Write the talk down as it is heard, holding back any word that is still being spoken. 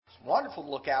Wonderful to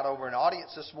look out over an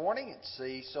audience this morning and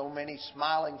see so many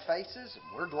smiling faces.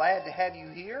 We're glad to have you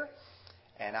here.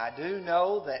 And I do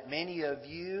know that many of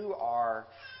you are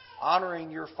honoring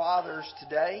your fathers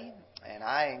today. And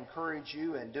I encourage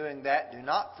you in doing that, do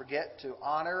not forget to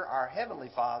honor our Heavenly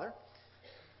Father,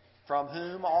 from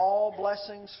whom all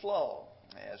blessings flow,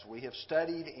 as we have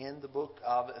studied in the book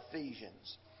of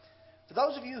Ephesians. For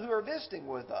those of you who are visiting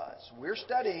with us, we're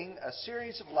studying a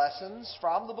series of lessons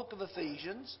from the book of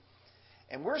Ephesians,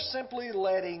 and we're simply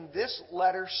letting this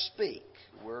letter speak.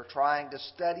 We're trying to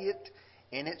study it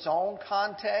in its own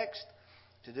context,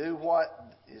 to do what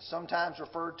is sometimes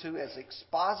referred to as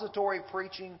expository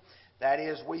preaching. That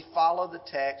is, we follow the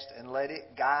text and let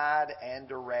it guide and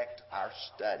direct our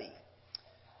study.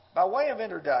 By way of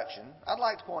introduction, I'd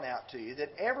like to point out to you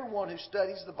that everyone who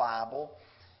studies the Bible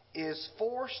is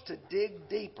forced to dig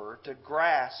deeper to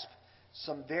grasp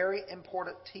some very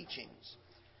important teachings.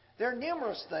 There are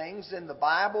numerous things in the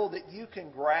Bible that you can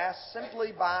grasp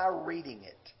simply by reading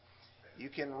it. You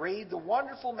can read the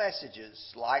wonderful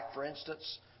messages, like, for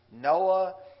instance,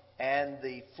 Noah and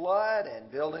the flood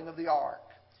and building of the ark.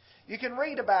 You can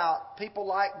read about people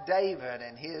like David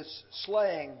and his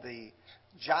slaying the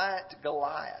giant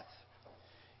Goliath.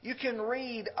 You can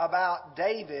read about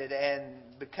David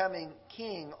and becoming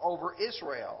king over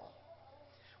Israel.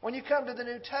 When you come to the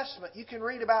New Testament, you can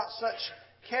read about such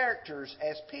characters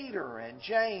as Peter and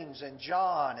James and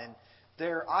John and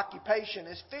their occupation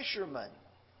as fishermen.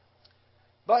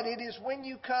 But it is when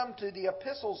you come to the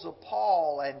epistles of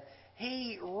Paul and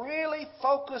he really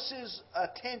focuses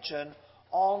attention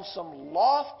on some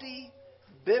lofty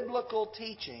biblical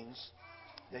teachings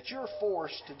that you're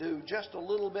forced to do just a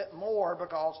little bit more,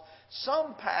 because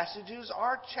some passages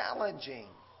are challenging.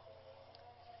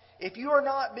 If you are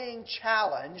not being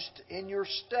challenged in your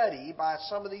study by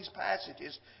some of these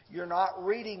passages, you're not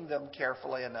reading them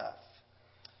carefully enough.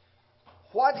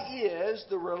 What is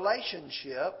the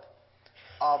relationship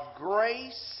of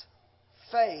grace,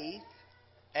 faith,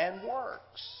 and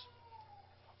works?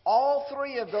 All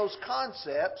three of those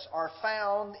concepts are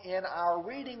found in our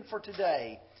reading for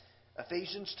today,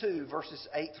 Ephesians 2, verses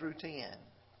 8 through 10.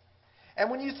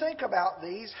 And when you think about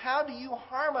these, how do you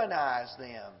harmonize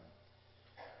them?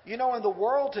 You know, in the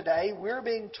world today, we're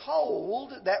being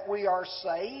told that we are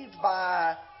saved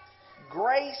by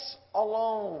grace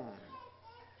alone.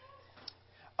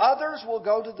 Others will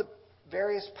go to the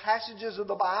various passages of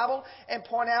the Bible and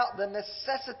point out the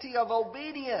necessity of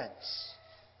obedience.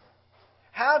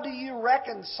 How do you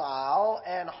reconcile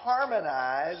and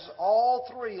harmonize all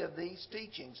three of these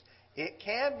teachings? It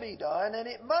can be done and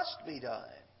it must be done.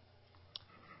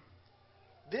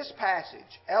 This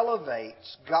passage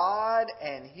elevates God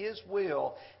and His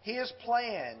will, His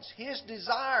plans, His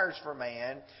desires for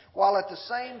man, while at the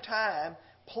same time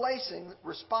placing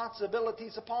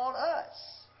responsibilities upon us.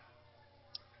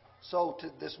 So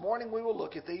this morning we will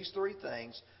look at these three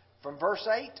things. From verse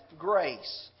 8,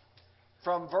 grace.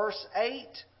 From verse 8,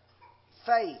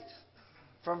 faith.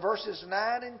 From verses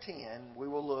 9 and 10, we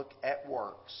will look at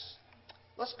works.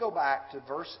 Let's go back to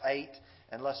verse 8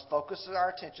 and let's focus our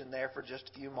attention there for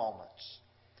just a few moments.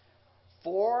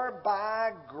 For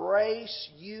by grace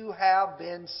you have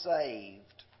been saved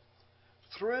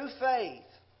through faith,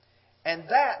 and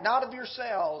that not of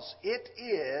yourselves, it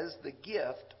is the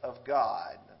gift of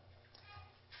God.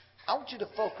 I want you to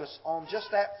focus on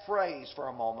just that phrase for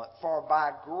a moment. For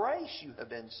by grace you have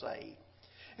been saved.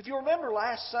 If you remember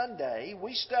last Sunday,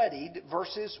 we studied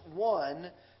verses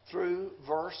 1 through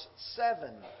verse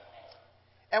 7.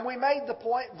 And we made the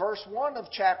point, verse 1 of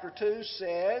chapter 2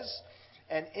 says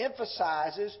and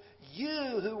emphasizes,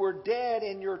 you who were dead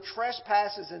in your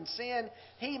trespasses and sin,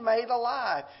 He made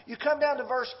alive. You come down to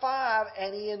verse 5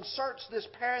 and he inserts this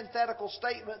parenthetical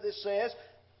statement that says,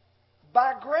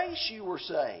 by grace you were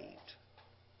saved.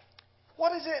 What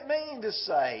does it mean to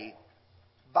say,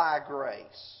 by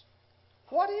grace?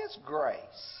 What is grace,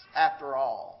 after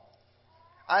all?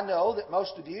 I know that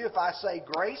most of you, if I say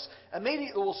grace,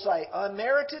 immediately will say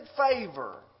unmerited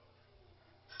favor.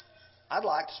 I'd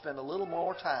like to spend a little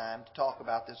more time to talk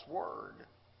about this word.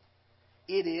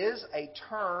 It is a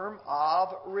term of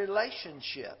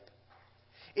relationship.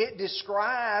 It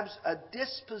describes a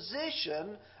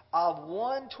disposition of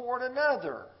one toward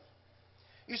another.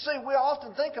 You see, we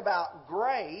often think about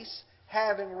grace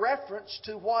having reference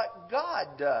to what God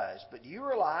does. But you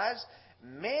realize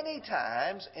many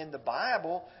times in the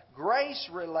Bible, grace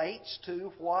relates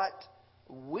to what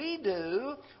we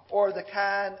do or the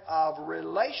kind of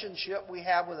relationship we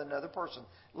have with another person.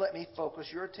 Let me focus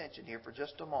your attention here for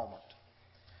just a moment.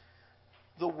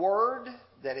 The word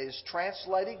that is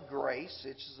translated grace,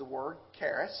 it's the word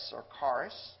charis or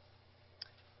charis.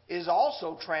 is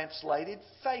also translated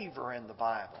favor in the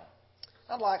Bible.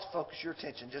 I'd like to focus your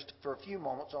attention just for a few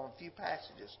moments on a few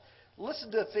passages.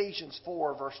 Listen to Ephesians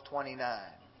 4, verse 29.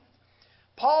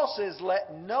 Paul says,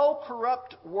 "Let no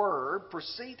corrupt word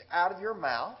proceed out of your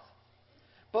mouth,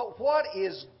 but what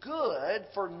is good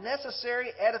for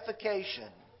necessary edification,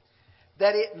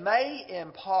 that it may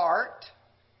impart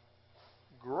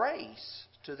grace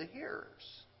to the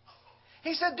hearers."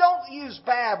 He said, don't use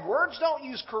bad words. Don't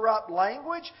use corrupt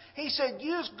language. He said,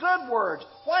 use good words.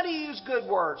 Why do you use good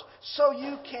words? So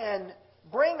you can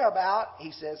bring about,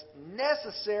 he says,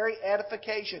 necessary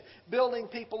edification, building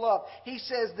people up. He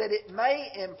says that it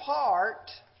may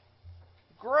impart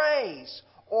grace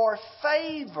or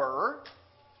favor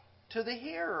to the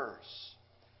hearers.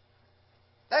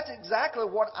 That's exactly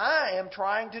what I am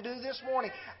trying to do this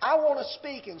morning. I want to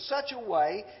speak in such a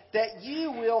way that you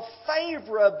will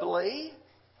favorably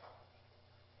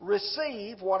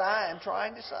receive what I am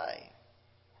trying to say.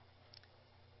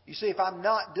 You see, if I'm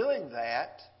not doing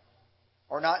that,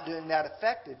 or not doing that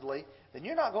effectively, then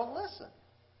you're not going to listen.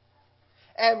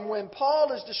 And when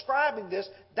Paul is describing this,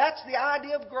 that's the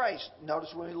idea of grace.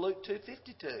 Notice when we Luke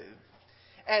 2:52.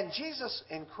 And Jesus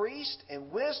increased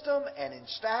in wisdom and in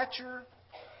stature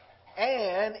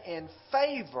and in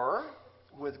favor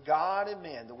with God and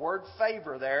men. The word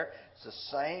favor there is the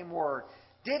same word.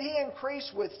 Did he increase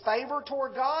with favor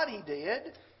toward God? He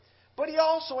did. But he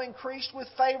also increased with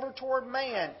favor toward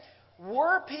man.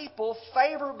 Were people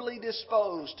favorably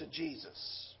disposed to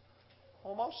Jesus?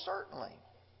 Well, most certainly.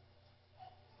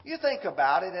 You think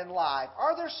about it in life.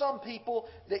 Are there some people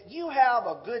that you have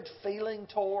a good feeling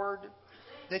toward?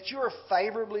 That you're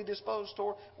favorably disposed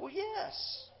toward? Well,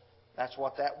 yes. That's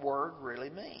what that word really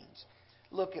means.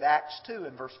 Look at Acts 2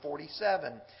 and verse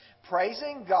 47.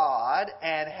 Praising God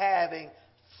and having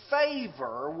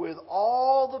favor with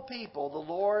all the people, the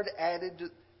Lord added to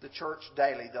the church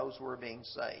daily those who were being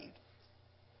saved.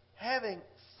 Having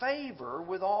favor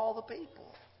with all the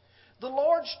people. The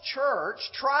Lord's church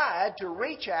tried to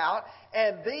reach out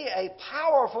and be a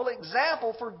powerful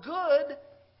example for good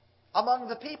among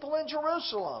the people in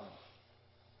Jerusalem,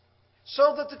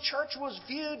 so that the church was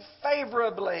viewed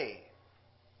favorably.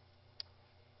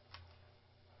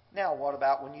 Now, what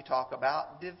about when you talk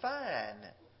about divine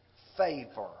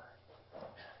favor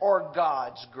or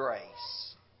God's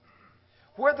grace?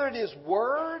 Whether it is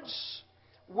words,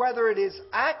 whether it is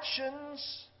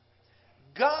actions,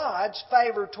 God's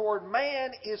favor toward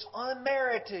man is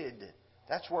unmerited.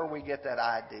 That's where we get that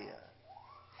idea.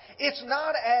 It's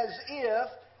not as if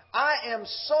I am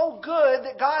so good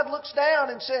that God looks down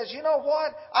and says, you know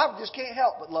what? I just can't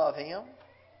help but love Him.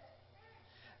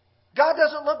 God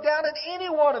doesn't look down at any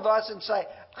one of us and say,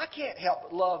 I can't help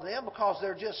but love them because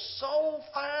they're just so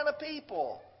fine a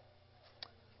people.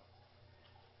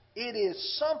 It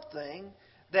is something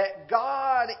that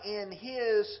God in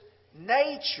His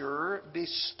nature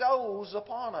bestows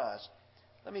upon us.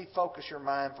 Let me focus your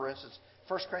mind, for instance,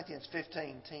 1 Corinthians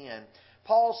 15:10.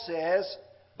 Paul says,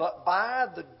 but by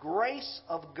the grace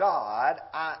of God,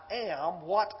 I am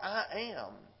what I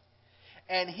am.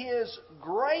 And His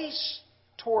grace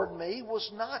toward me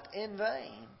was not in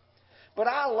vain. But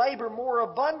I labor more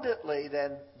abundantly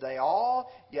than they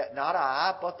all, yet not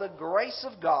I, but the grace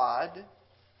of God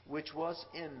which was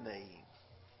in me.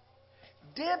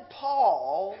 Did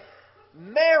Paul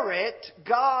merit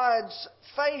God's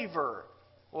favor?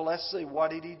 Well, let's see.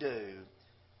 What did he do?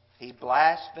 He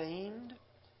blasphemed.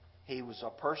 He was a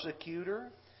persecutor.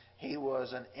 He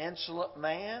was an insolent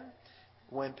man.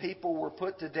 When people were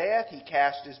put to death, he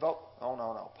cast his vote. Oh,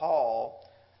 no. Paul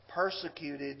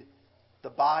persecuted the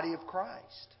body of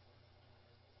Christ.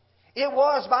 It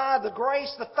was by the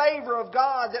grace, the favor of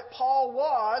God that Paul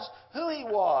was who he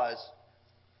was.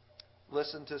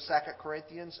 Listen to 2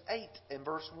 Corinthians 8 and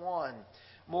verse 1.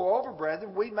 Moreover,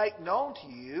 brethren, we make known to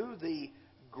you the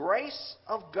grace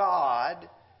of God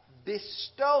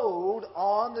bestowed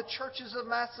on the churches of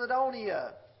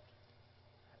Macedonia.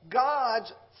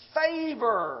 God's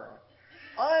favor,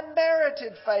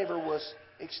 unmerited favor, was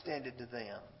extended to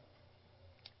them.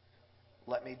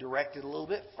 Let me direct it a little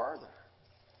bit further.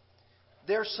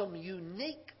 There's some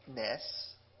uniqueness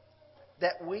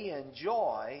that we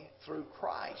enjoy through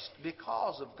Christ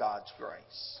because of God's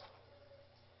grace.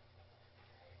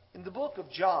 In the book of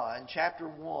John, chapter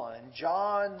 1,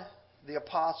 John the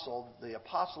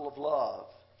apostle of love,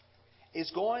 is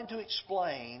going to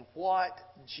explain what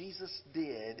Jesus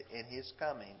did in His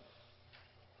coming.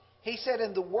 He said,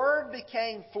 and the Word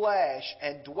became flesh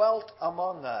and dwelt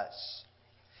among us.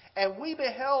 And we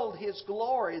beheld His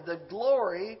glory, the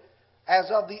glory as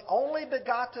of the only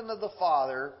begotten of the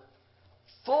Father,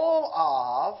 full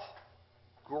of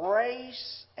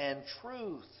grace and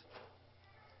truth.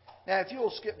 Now, if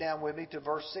you'll skip down with me to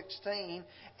verse 16,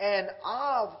 and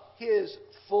of His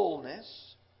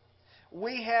fullness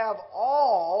we have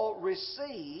all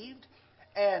received,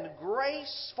 and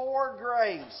grace for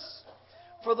grace.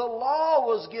 For the law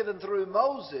was given through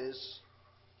Moses,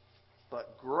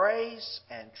 but grace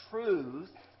and truth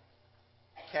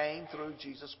came through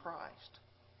Jesus Christ.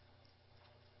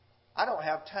 I don't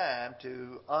have time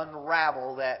to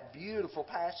unravel that beautiful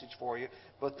passage for you,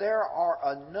 but there are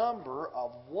a number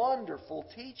of wonderful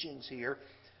teachings here.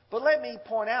 But let me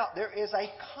point out, there is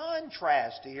a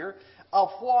contrast here of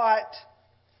what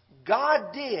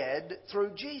God did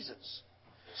through Jesus.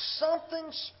 Something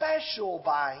special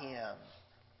by Him.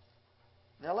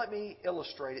 Now let me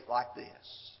illustrate it like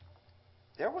this.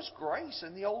 There was grace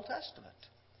in the Old Testament.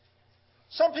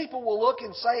 Some people will look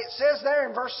and say, it says there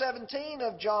in verse 17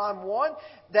 of John 1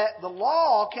 that the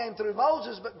law came through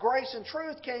Moses, but grace and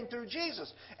truth came through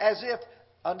Jesus. As if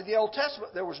under the Old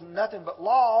Testament there was nothing but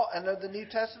law, and under the New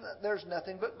Testament there's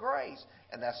nothing but grace.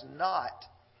 And that's not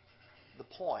the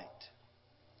point.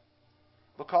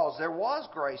 Because there was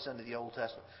grace under the Old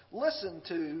Testament. Listen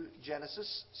to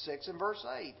Genesis 6 and verse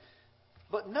 8.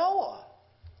 But Noah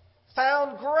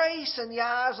found grace in the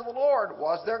eyes of the Lord.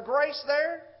 Was there grace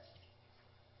there?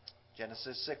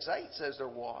 Genesis 6:8 says there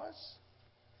was.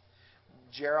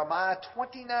 Jeremiah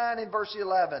 29 and verse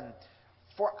 11.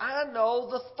 For I know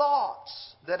the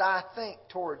thoughts that I think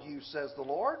toward you, says the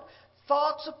Lord.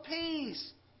 Thoughts of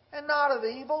peace and not of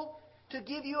evil, to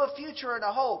give you a future and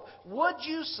a hope. Would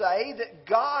you say that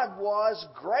God was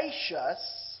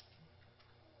gracious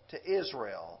to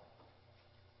Israel?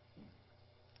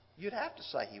 You'd have to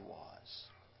say He was.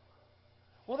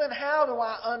 Well, then how do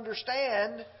I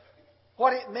understand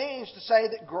what it means to say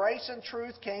that grace and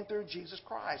truth came through Jesus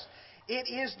Christ? It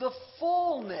is the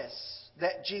fullness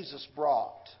that Jesus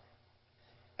brought,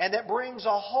 and that brings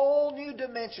a whole new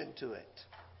dimension to it.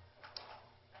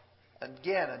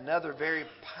 Again, another very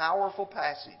powerful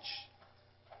passage.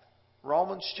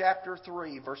 Romans chapter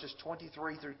 3, verses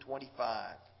 23 through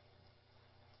 25.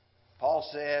 Paul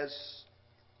says,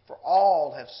 for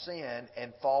all have sinned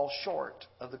and fall short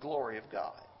of the glory of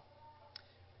God,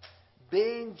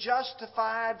 being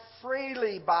justified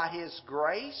freely by His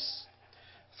grace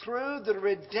through the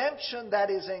redemption that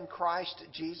is in Christ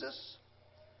Jesus,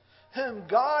 whom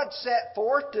God set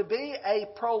forth to be a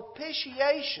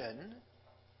propitiation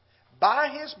by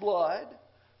His blood,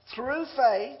 through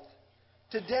faith,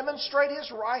 to demonstrate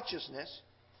His righteousness,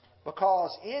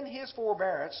 because in His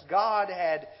forbearance God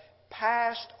had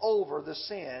passed over the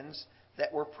sins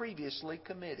that were previously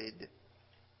committed.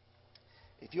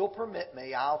 If you'll permit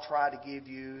me, I'll try to give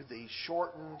you the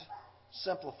shortened,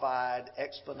 simplified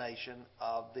explanation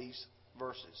of these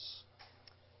verses.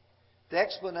 The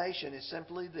explanation is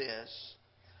simply this.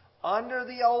 Under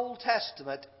the Old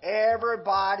Testament,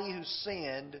 everybody who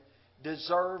sinned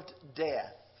deserved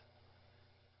death.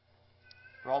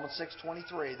 Romans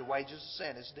 6:23, the wages of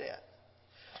sin is death.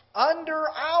 Under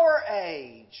our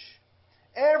age,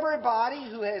 everybody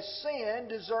who has sinned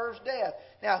deserves death.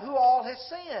 Now, who all has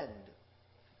sinned?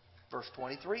 Verse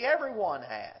 23, everyone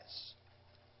has.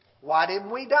 Why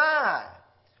didn't we die?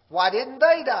 Why didn't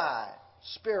they die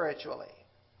spiritually?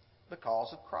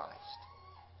 Because of Christ.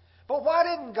 But why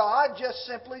didn't God just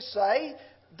simply say,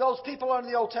 those people under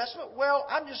the Old Testament, well,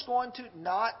 I'm just going to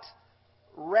not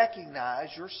recognize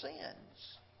your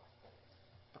sins?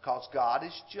 Because God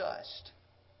is just.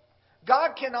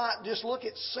 God cannot just look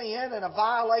at sin and a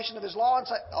violation of His law and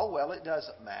say, oh, well, it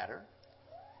doesn't matter.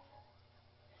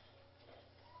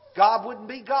 God wouldn't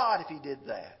be God if He did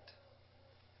that.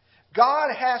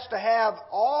 God has to have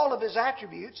all of His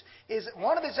attributes.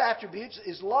 One of His attributes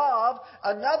is love.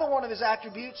 Another one of His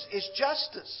attributes is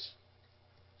justice.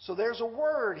 So there's a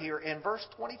word here in verse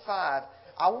 25.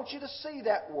 I want you to see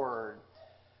that word.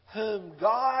 Whom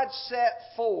God set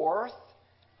forth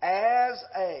as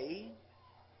a...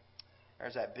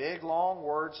 There's that big long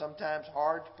word, sometimes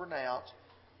hard to pronounce.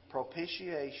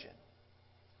 Propitiation.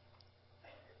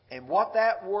 And what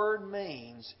that word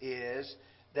means is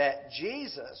that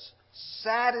Jesus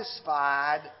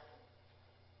satisfied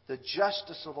the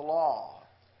justice of the law.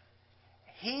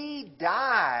 He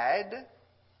died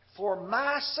for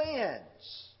my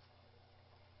sins.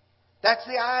 That's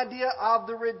the idea of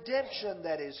the redemption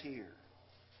that is here.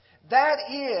 That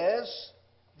is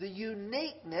the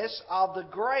uniqueness of the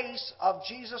grace of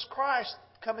Jesus Christ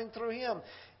coming through Him.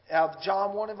 Of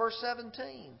John 1 and verse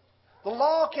 17. The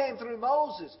law came through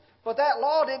Moses, but that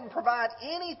law didn't provide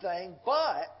anything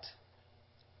but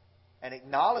an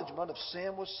acknowledgement of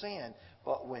sin was sin.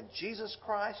 But when Jesus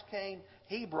Christ came,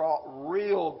 He brought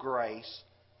real grace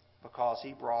because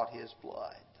He brought His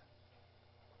blood.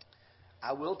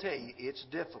 I will tell you, it's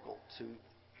difficult to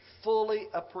fully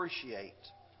appreciate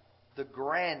the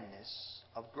grandness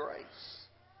of grace.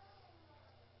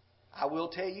 I will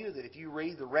tell you that if you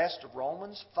read the rest of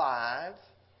Romans 5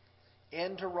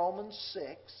 into Romans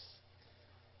 6,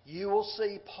 you will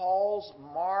see Paul's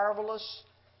marvelous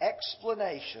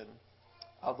explanation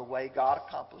of the way God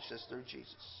accomplished this through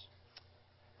Jesus.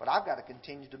 But I've got to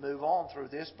continue to move on through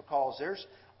this because there's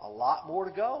a lot more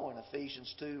to go in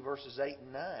Ephesians 2, verses 8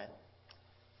 and 9.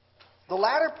 The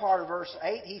latter part of verse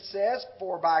 8, he says,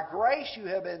 "For by grace you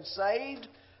have been saved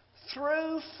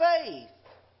through faith,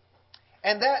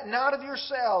 and that not of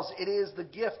yourselves, it is the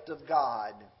gift of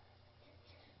God."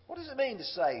 What does it mean to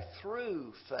say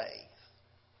through faith?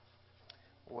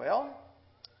 Well,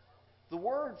 the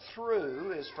word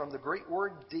through is from the Greek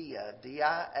word dia,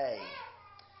 D-I-A.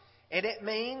 And it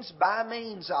means by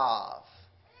means of.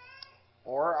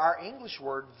 Or our English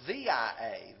word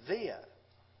via, via.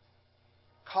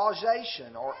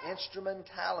 Causation or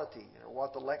instrumentality, or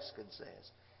what the lexicon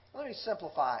says. Let me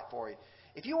simplify it for you.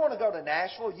 If you want to go to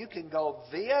Nashville, you can go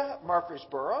via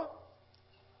Murfreesboro,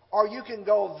 or you can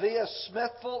go via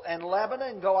Smithville and Lebanon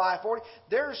and go I-40.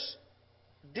 There's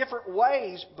different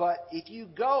ways, but if you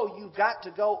go, you've got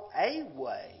to go a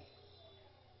way.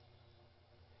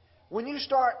 When you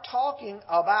start talking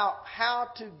about how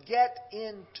to get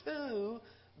into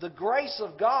the grace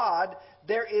of God,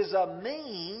 there is a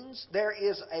means, there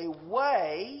is a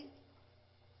way,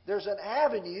 there's an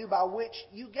avenue by which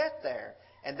you get there,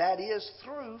 and that is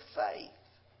through faith.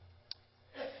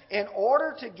 In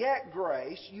order to get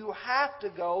grace, you have to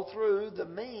go through the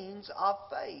means of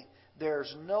faith.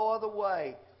 There's no other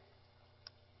way.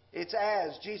 It's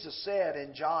as Jesus said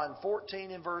in John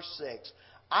 14 and verse 6,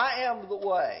 "I am the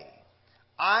way,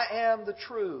 I am the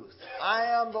truth, I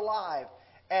am the life,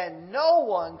 and no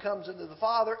one comes into the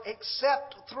Father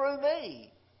except through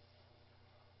me."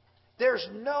 There's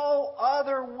no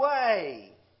other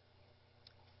way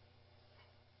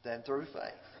than through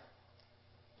faith.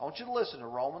 I want you to listen to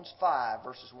Romans 5,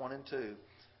 verses 1 and 2.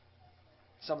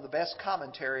 Some of the best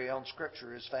commentary on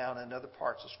Scripture is found in other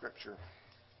parts of Scripture.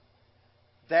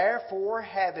 "Therefore,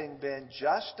 having been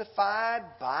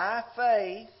justified by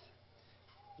faith,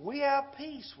 we have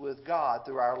peace with God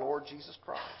through our Lord Jesus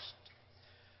Christ,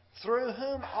 through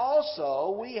whom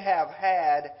also we have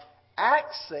had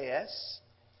access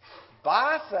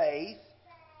by faith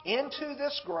into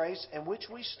this grace in which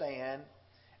we stand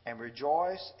and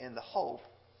rejoice in the hope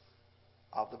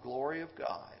of the glory of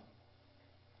God."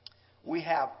 We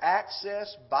have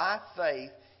access by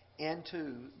faith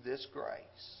into this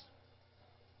grace.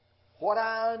 What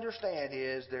I understand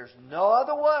is there's no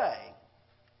other way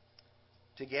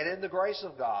to get in the grace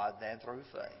of God than through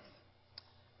faith.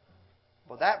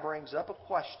 Well, that brings up a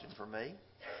question for me.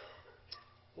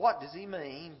 What does he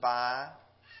mean by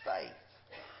faith?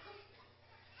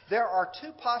 There are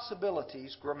two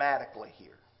possibilities grammatically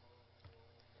here.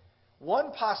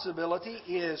 One possibility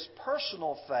is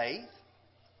personal faith.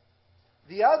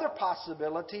 The other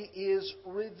possibility is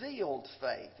revealed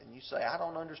faith. And you say, "I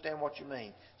don't understand what you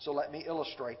mean." So let me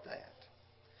illustrate that.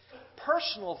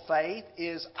 Personal faith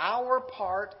is our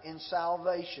part in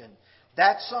salvation.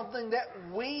 That's something that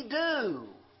we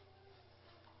do.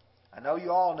 I know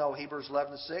you all know Hebrews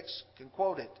 11:6, can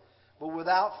quote it. "But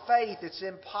without faith it's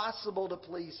impossible to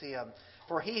please Him.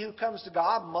 For he who comes to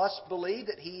God must believe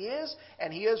that He is,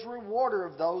 and He is rewarder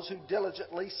of those who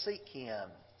diligently seek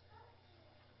Him."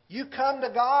 You come to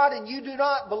God and you do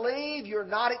not believe, you're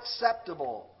not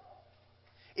acceptable.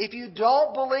 If you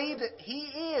don't believe that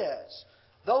He is,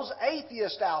 those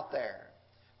atheists out there,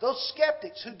 those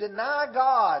skeptics who deny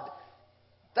God,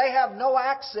 they have no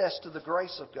access to the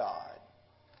grace of God.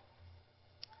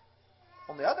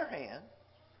 On the other hand,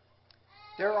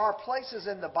 there are places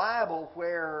in the Bible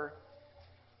where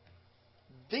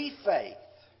the faith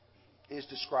is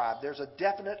described. There's a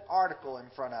definite article in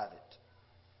front of it.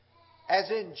 As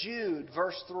in Jude,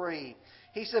 verse 3,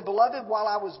 he said, "Beloved, while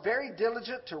I was very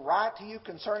diligent to write to you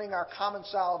concerning our common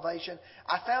salvation,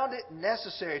 I found it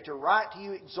necessary to write to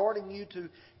you, exhorting you to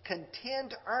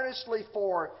contend earnestly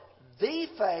for the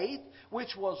faith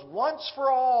which was once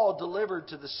for all delivered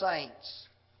to the saints."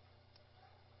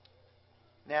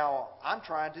 Now, I'm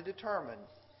trying to determine,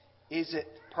 is it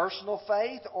personal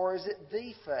faith or is it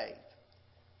the faith?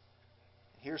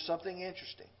 Here's something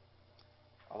interesting.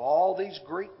 Of all these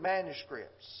Greek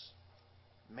manuscripts,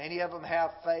 many of them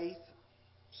have faith,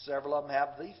 several of them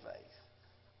have the faith.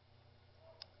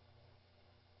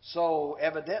 So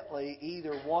evidently,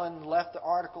 either one left the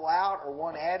article out or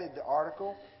one added the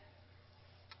article.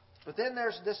 But then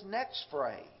there's this next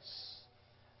phrase.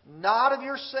 not of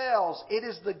yourselves. It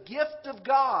is the gift of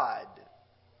God.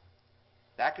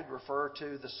 That could refer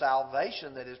to the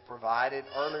salvation that is provided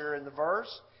earlier in the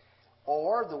verse,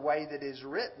 or the way that is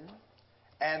written.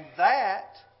 And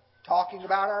that, talking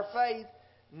about our faith,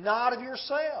 not of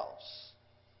yourselves.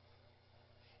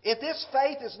 If this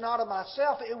faith is not of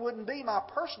myself, it wouldn't be my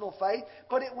personal faith,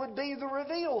 but it would be the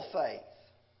revealed faith.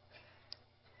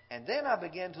 And then I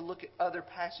began to look at other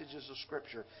passages of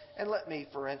Scripture. And let me,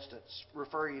 for instance,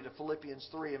 refer you to Philippians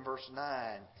 3 and verse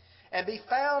 9. And be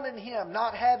found in Him,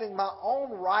 not having my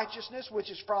own righteousness, which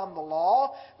is from the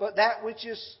law, but that which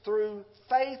is through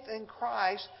faith in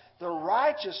Christ, the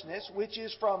righteousness which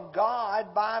is from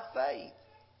God by faith.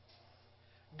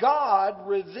 God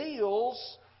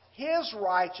reveals His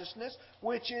righteousness,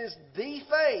 which is the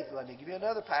faith. Let me give you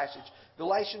another passage.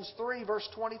 Galatians 3, verse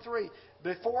 23.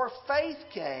 Before faith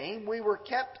came, we were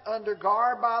kept under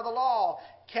guard by the law,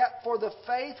 kept for the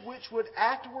faith which would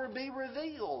afterward be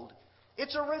revealed.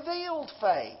 It's a revealed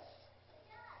faith.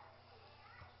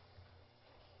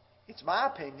 It's my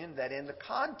opinion that in the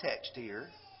context here,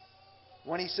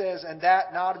 when he says, and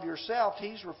that not of yourself,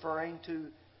 he's referring to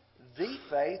the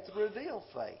faith, the revealed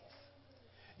faith.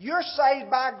 You're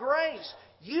saved by grace.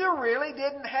 You really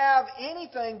didn't have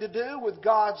anything to do with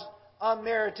God's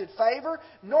unmerited favor,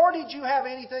 nor did you have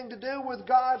anything to do with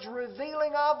God's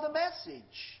revealing of the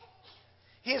message.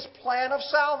 His plan of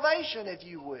salvation, if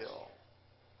you will.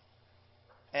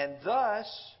 And thus,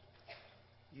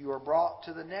 you are brought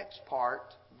to the next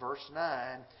part, verse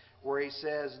 9, where he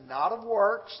says, not of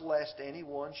works, lest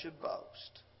anyone should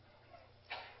boast.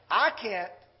 I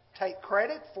can't take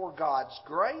credit for God's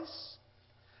grace.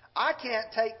 I can't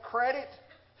take credit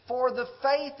for the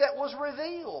faith that was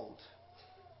revealed.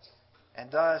 And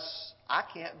thus, I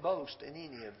can't boast in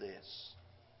any of this.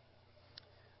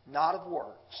 Not of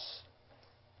works.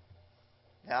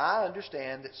 Now, I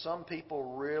understand that some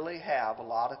people really have a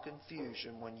lot of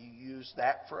confusion when you use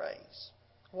that phrase.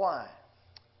 Why?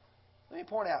 Let me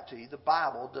point out to you, the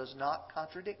Bible does not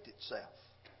contradict itself.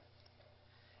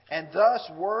 And thus,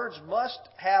 words must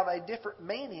have a different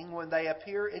meaning when they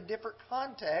appear in different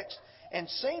contexts and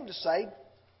seem to say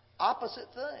opposite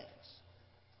things.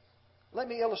 Let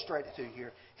me illustrate it to you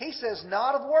here. He says,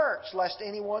 not of works, lest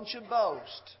anyone should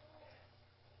boast.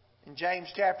 In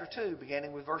James chapter 2,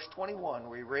 beginning with verse 21,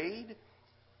 we read,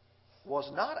 was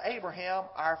not Abraham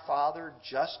our father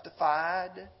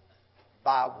justified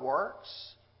by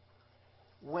works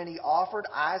when he offered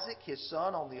Isaac his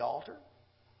son on the altar?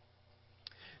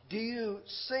 Do you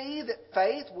see that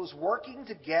faith was working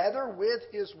together with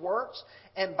his works,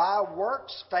 and by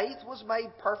works faith was made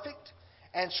perfect?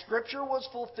 And Scripture was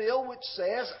fulfilled, which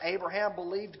says, Abraham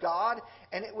believed God,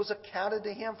 and it was accounted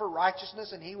to him for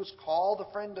righteousness, and he was called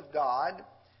the friend of God.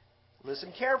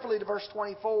 Listen carefully to verse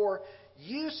 24.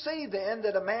 You see then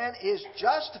that a man is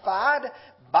justified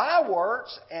by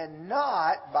works, and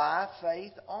not by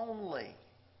faith only.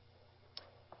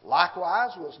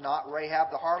 Likewise, was not Rahab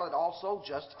the harlot also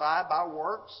justified by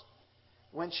works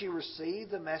when she received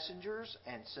the messengers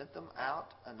and sent them out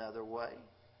another way?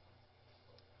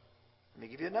 Let me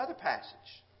give you another passage.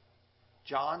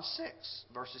 John 6,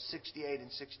 verses 68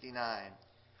 and 69.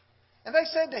 And they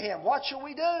said to him, what shall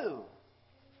we do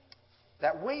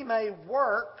that we may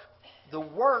work the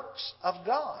works of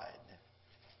God?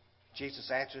 Jesus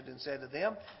answered and said to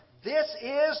them, this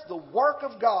is the work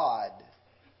of God,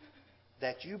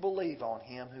 that you believe on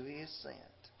Him who He has sent.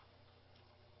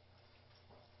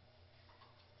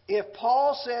 If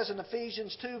Paul says in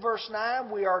Ephesians 2 verse 9,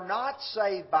 we are not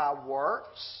saved by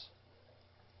works,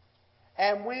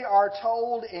 and we are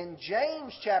told in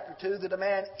James chapter 2 that a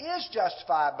man is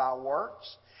justified by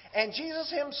works, and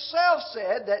Jesus Himself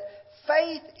said that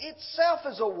faith itself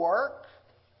is a work,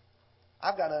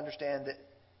 I've got to understand that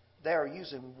they are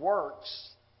using works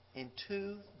in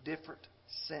two different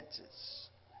senses.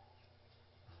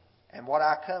 And what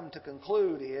I come to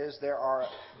conclude is there are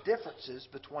differences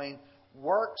between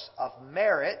works of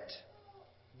merit,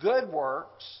 good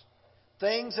works,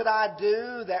 things that I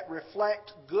do that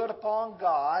reflect good upon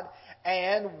God,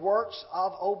 and works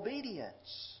of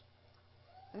obedience.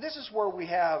 And this is where we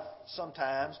have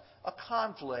sometimes a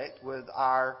conflict with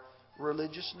our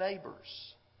religious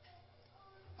neighbors.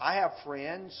 I have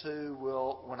friends who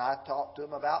will, when I talk to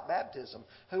them about baptism,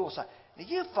 who will say,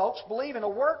 you folks believe in a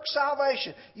work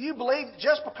salvation. You believe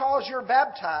just because you're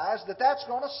baptized that that's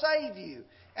going to save you.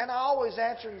 And I always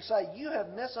answer and say, you have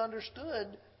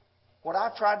misunderstood what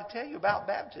I've tried to tell you about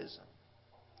baptism.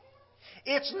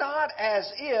 It's not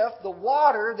as if the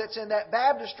water that's in that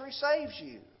baptistry saves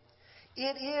you.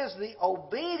 It is the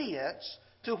obedience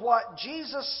to what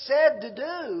Jesus said to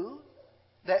do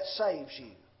that saves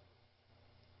you.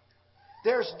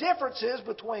 There's differences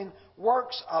between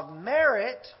works of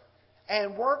merit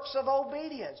and works of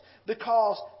obedience,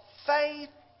 because faith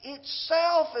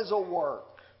itself is a work.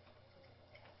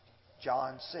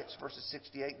 John 6, verses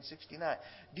 68 and 69.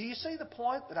 Do you see the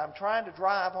point that I'm trying to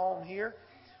drive home here?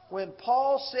 When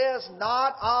Paul says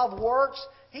not of works,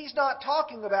 he's not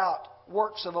talking about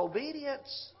works of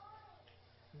obedience.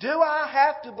 Do I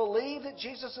have to believe that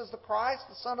Jesus is the Christ,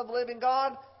 the Son of the living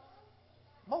God?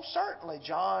 Most certainly,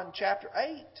 John chapter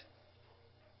 8.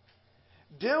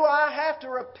 Do I have to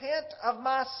repent of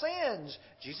my sins?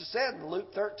 Jesus said in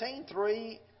Luke 13,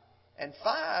 3 and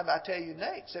 5, I tell you,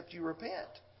 nay, except you repent,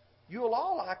 you will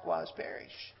all likewise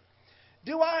perish.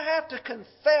 Do I have to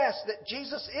confess that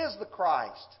Jesus is the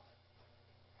Christ?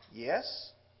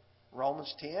 Yes.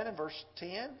 Romans 10 and verse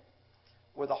 10.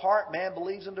 With the heart man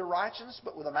believes unto righteousness,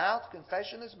 but with the mouth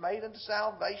confession is made unto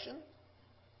salvation.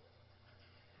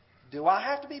 Do I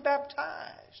have to be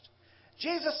baptized?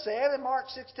 Jesus said in Mark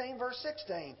 16, verse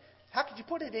 16, how could you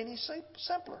put it any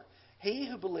simpler? He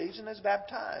who believes and is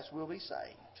baptized will be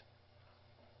saved.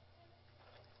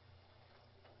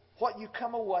 What you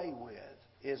come away with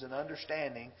is an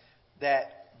understanding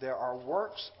that there are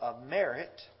works of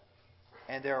merit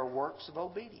and there are works of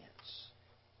obedience.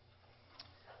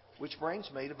 Which brings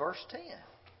me to verse 10.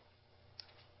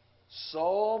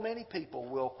 So many people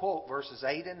will quote verses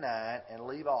 8 and 9 and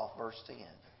leave off verse 10.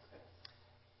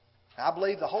 I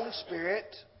believe the Holy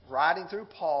Spirit, writing through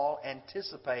Paul,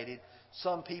 anticipated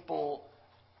some people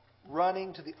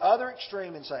running to the other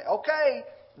extreme and saying, okay,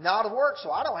 not of works, so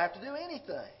I don't have to do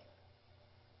anything.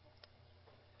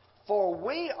 For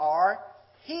we are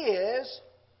His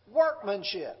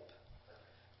workmanship,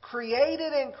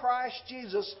 created in Christ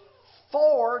Jesus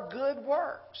for good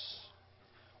works,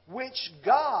 which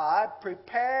God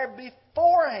prepared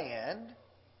beforehand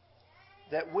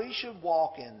that we should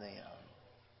walk in them.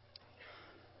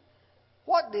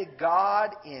 What did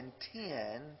God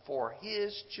intend for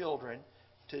His children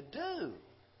to do?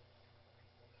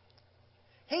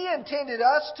 He intended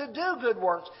us to do good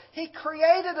works. He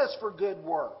created us for good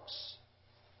works.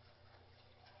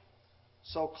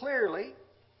 So clearly,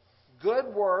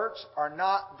 good works are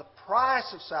not the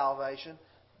price of salvation,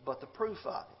 but the proof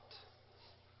of it.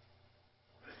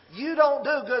 You don't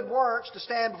do good works to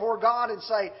stand before God and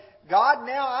say, God,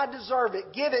 now I deserve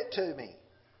it. Give it to me.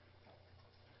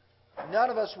 None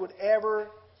of us would ever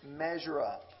measure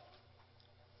up.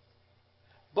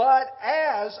 But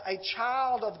as a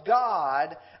child of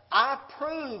God, I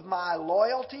prove my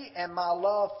loyalty and my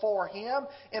love for Him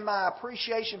and my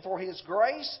appreciation for His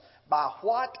grace by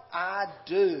what I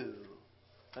do.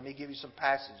 Let me give you some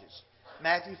passages.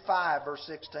 Matthew 5, verse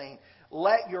 16.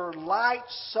 Let your light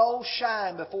so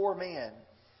shine before men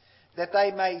that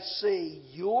they may see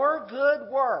your good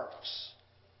works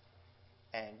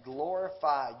and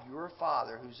glorify your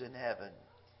Father who's in heaven.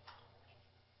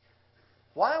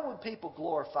 Why would people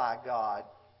glorify God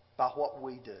by what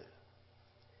we do?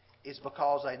 It's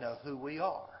because they know who we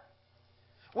are.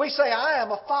 We say, I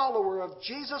am a follower of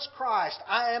Jesus Christ.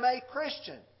 I am a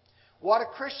Christian. What do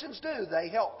Christians do? They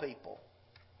help people,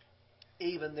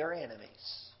 even their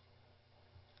enemies.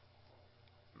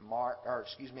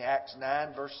 Acts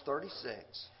 9, verse 36.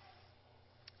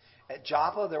 At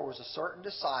Joppa there was a certain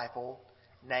disciple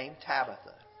named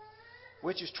Tabitha,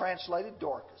 which is translated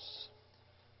Dorcas.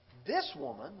 This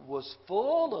woman was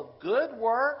full of good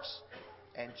works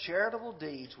and charitable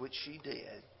deeds which she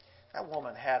did. That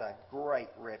woman had a great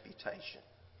reputation.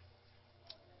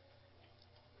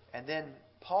 And then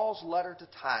Paul's letter to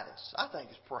Titus, I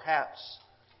think, is perhaps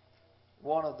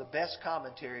one of the best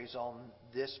commentaries on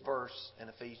this verse in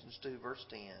Ephesians 2, verse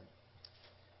 10.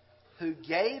 Who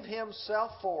gave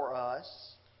Himself for us,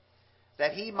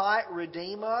 that He might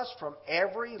redeem us from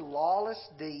every lawless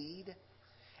deed,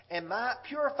 and might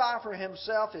purify for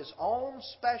Himself His own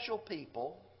special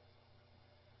people,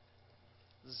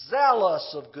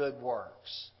 zealous of good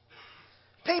works.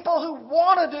 People who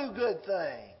want to do good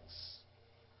things,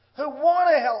 who want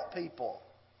to help people.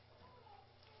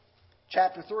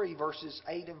 Chapter 3, verses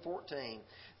 8 and 14.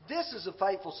 This is a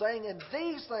faithful saying, and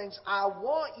these things I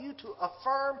want you to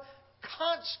affirm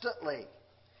constantly,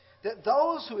 that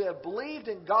those who have believed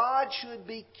in God should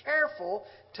be careful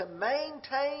to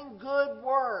maintain good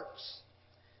works.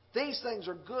 These things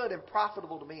are good and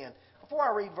profitable to men. Before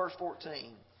I read verse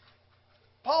 14,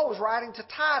 Paul was writing to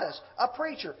Titus, a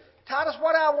preacher. Titus,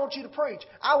 what do I want you to preach?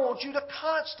 I want you to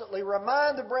constantly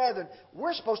remind the brethren,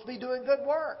 we're supposed to be doing good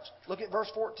works. Look at verse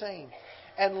 14.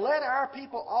 And let our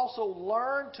people also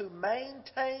learn to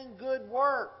maintain good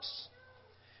works,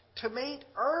 to meet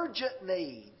urgent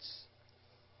needs,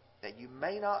 that you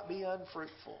may not be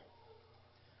unfruitful.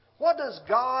 What does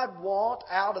God want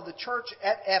out of the church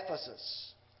at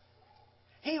Ephesus?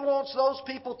 He wants those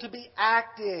people to be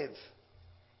active,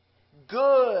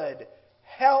 good,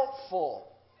 helpful.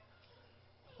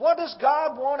 What does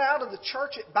God want out of the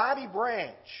church at Bobby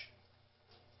Branch?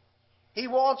 He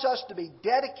wants us to be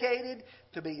dedicated,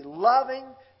 to be loving,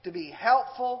 to be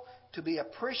helpful, to be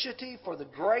appreciative for the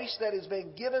grace that has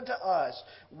been given to us.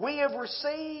 We have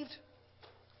received,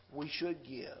 we should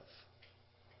give.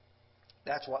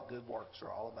 That's what good works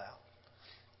are all about.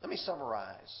 Let me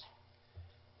summarize.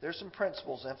 There's some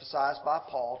principles emphasized by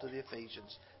Paul to the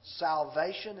Ephesians.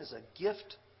 Salvation is a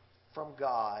gift from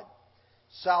God.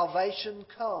 Salvation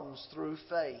comes through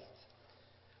faith.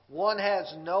 One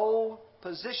has no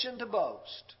position to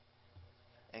boast,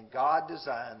 and God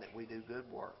designed that we do good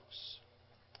works.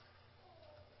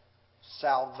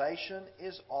 Salvation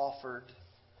is offered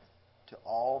to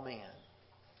all men.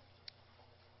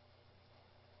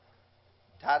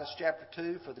 Titus chapter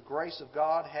 2, for the grace of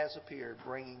God has appeared,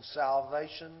 bringing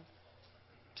salvation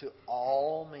to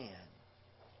all men.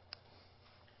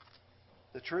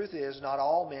 The truth is, not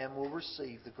all men will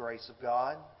receive the grace of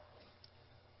God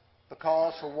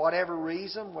because for whatever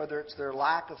reason, whether it's their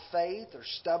lack of faith or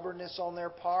stubbornness on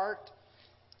their part,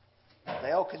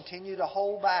 they'll continue to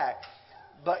hold back.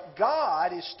 But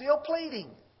God is still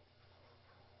pleading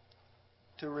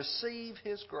to receive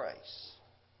His grace.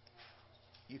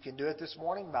 You can do it this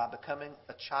morning by becoming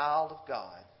a child of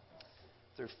God.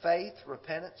 Through faith,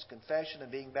 repentance, confession, and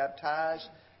being baptized,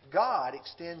 God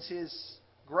extends His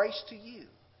grace to you.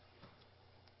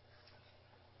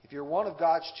 If you're one of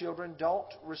God's children, don't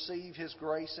receive His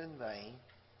grace in vain.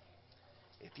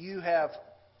 If you have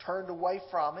turned away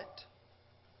from it,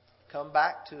 come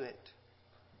back to it.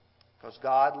 Because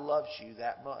God loves you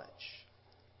that much.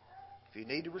 If you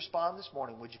need to respond this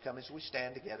morning, would you come as we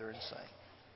stand together and sing?